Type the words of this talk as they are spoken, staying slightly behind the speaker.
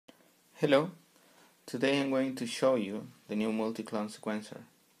Hello, today I'm going to show you the new Multiklon sequencer.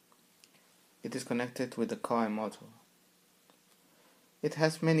 It is connected with the COA module. It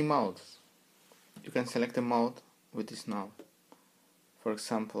has many modes. You can select a mode with this knob. For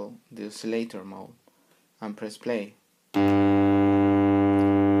example, the oscillator mode, and press play. And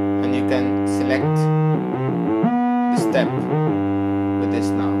you can select the step with this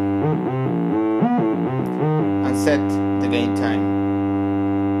knob and set the gain time.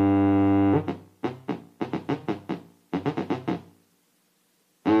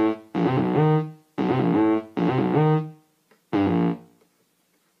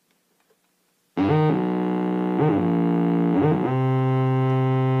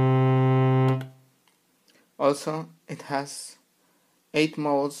 Also, it has 8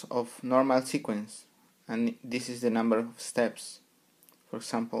 modes of normal sequence, and this is the number of steps. For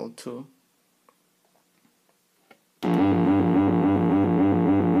example, 2,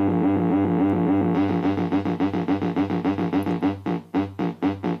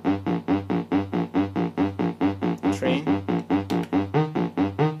 3,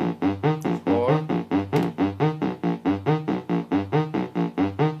 4,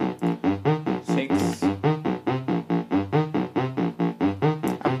 6,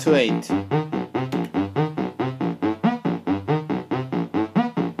 up to 8.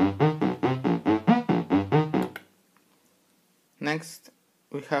 Next,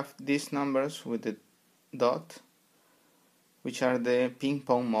 we have these numbers with the dot, which are the ping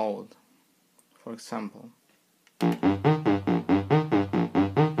pong mode. For example, up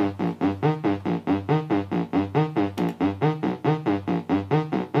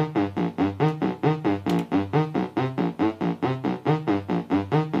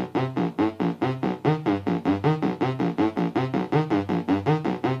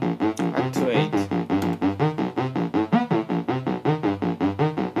to 8.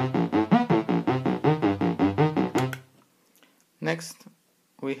 Next,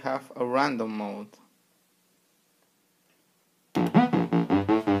 we have a random mode.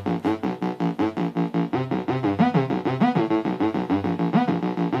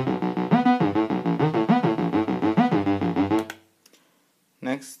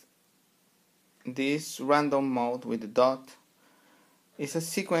 Next, this random mode with the dot is a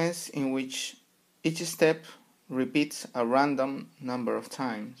sequence in which each step repeats a random number of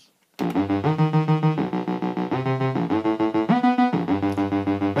times.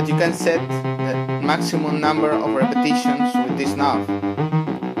 But you can set the maximum number of repetitions with this knob,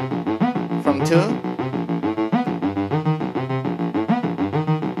 from 2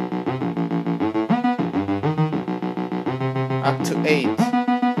 up to 8.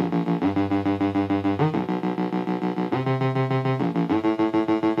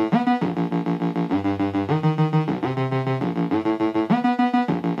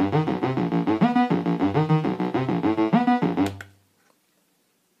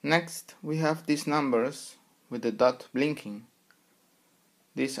 Next, we have these numbers with the dot blinking.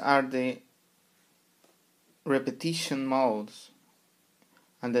 These are the repetition modes,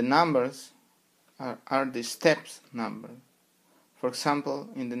 and the numbers are the steps number. For example,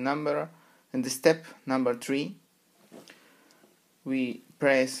 in the step number 3, we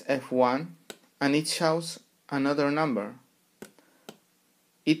press F1 and it shows another number.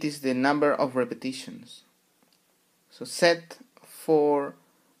 It is the number of repetitions. So set 4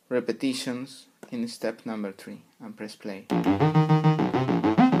 repetitions in step number 3 and press play.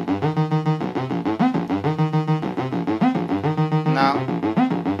 Now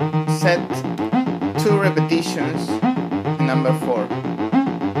set 2 repetitions in number 4.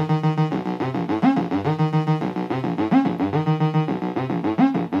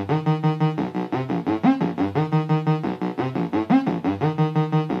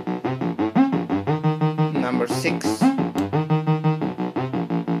 Number 6,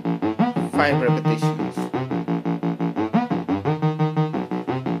 5 repetitions.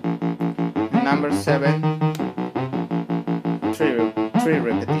 And number 7, 3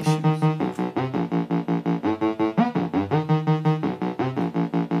 repetitions.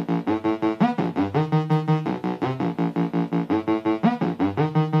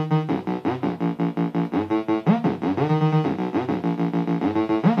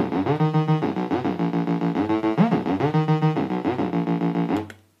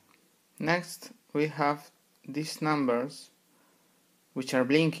 Next, we have these numbers which are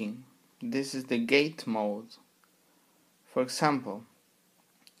blinking. This is the gate mode. For example,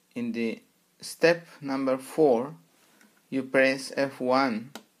 in the step number 4, you press F1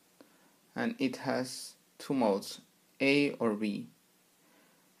 and it has 2 modes, A or B.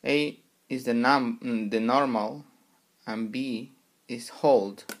 A is the normal and B is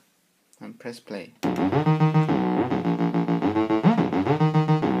hold. and press play.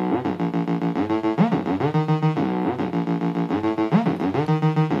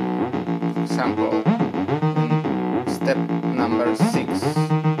 Example, in step number 6,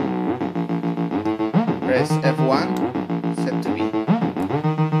 press F1, set to B.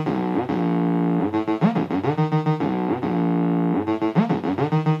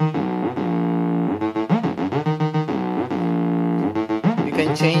 You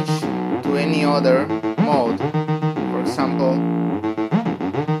can change to any other mode, for example,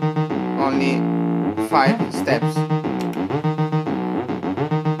 only 5 steps.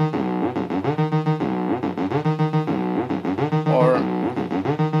 Or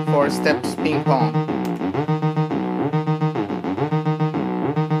 4 steps ping pong.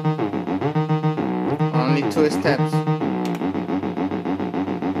 Only 2 steps.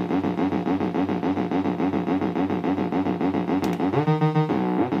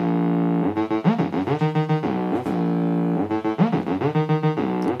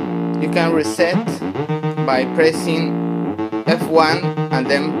 You can reset by pressing F1 and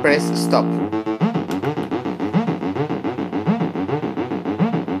then press stop.